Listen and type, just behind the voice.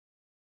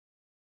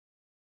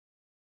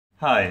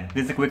Hi,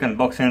 this is a quick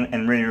unboxing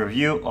and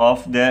review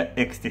of the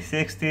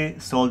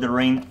XT60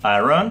 soldering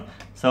iron.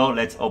 So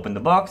let's open the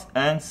box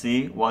and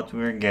see what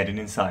we're getting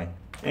inside.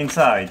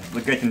 Inside,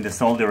 we're getting the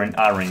soldering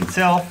iron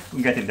itself,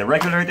 we're getting the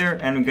regulator,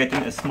 and we're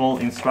getting a small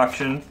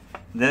instruction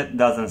that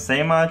doesn't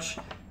say much.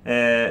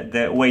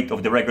 The weight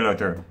of the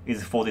regulator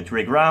is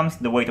 43 grams,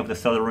 the weight of the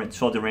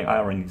soldering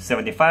iron is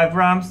 75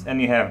 grams, and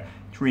you have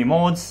 3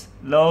 modes,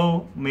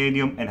 low,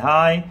 medium and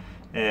high.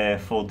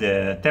 For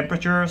the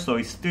temperature, so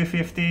it's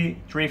 250,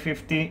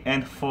 350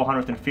 and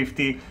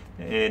 450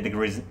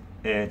 degrees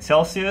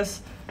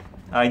Celsius.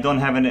 I don't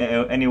have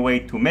any way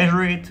to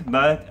measure it,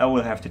 but I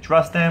will have to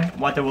trust them.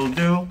 What I will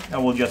do, I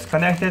will just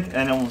connect it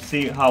and I will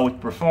see how it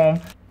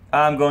performs.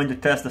 I'm going to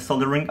test the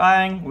soldering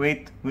iron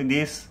with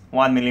this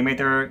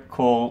 1mm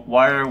coil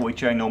wire,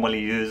 which I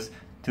normally use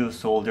to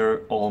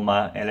solder all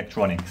my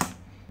electronics.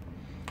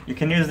 You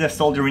can use the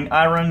soldering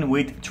iron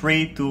with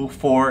 3 to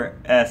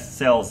 4S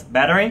cells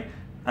battery.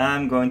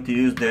 I'm going to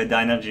use the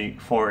Dynergy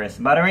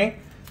 4S battery.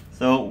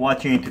 So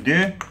what you need to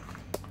do,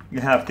 you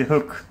have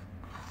to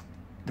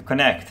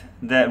connect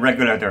the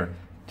regulator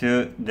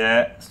to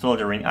the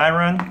soldering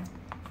iron,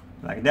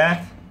 like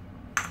that.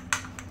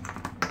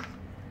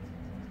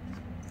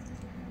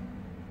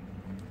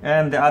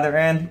 And the other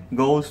end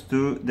goes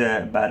to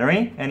the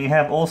battery. And you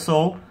have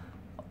also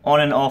on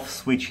and off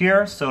switch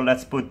here. So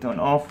let's put on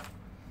off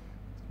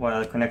while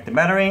I connect the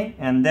battery,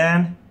 and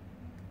then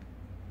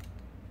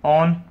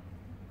on.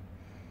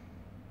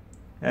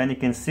 And you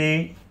can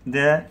see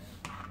the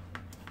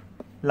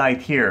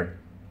light here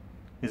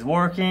is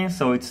working,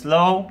 so it's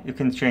low. You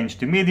can change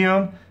to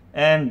medium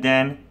and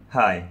then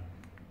high.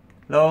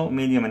 Low,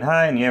 medium and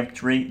high, and you have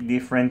 3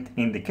 different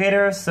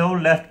indicators. So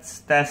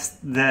let's test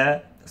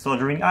the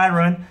soldering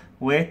iron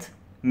with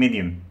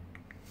medium.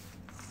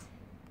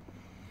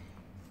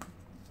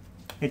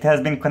 It has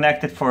been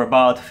connected for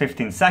about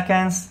 15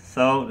 seconds,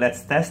 so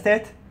let's test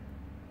it.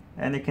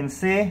 And you can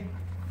see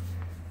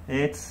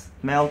it's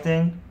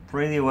melting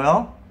pretty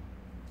well,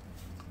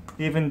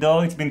 even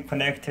though it's been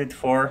connected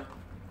for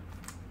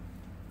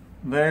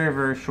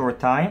very short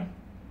time.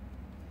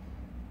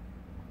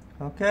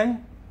 Okay,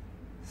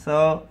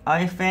 so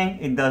I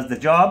think it does the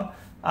job.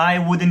 I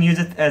wouldn't use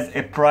it as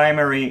a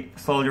primary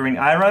soldering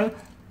iron.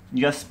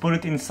 Just put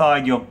it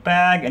inside your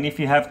bag, and if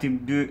you have to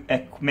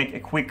make a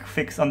quick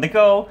fix on the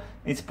go,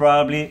 it's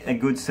probably a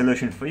good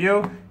solution for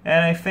you.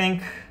 And I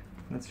think,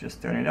 let's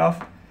just turn it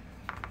off.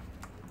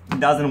 It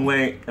doesn't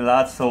weigh a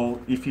lot,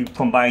 so if you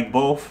combine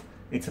both,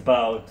 it's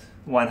about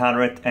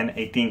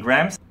 118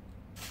 grams.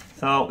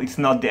 So it's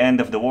not the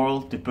end of the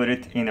world to put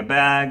it in a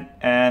bag,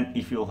 and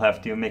if you'll have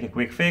to make a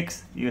quick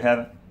fix, you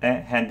have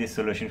a handy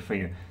solution for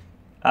you.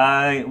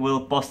 I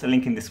will post a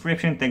link in the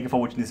description. Thank you for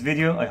watching this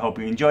video. I hope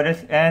you enjoyed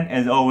it, and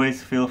as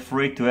always, feel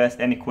free to ask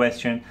any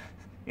question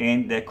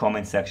in the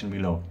comment section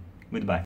below. Goodbye.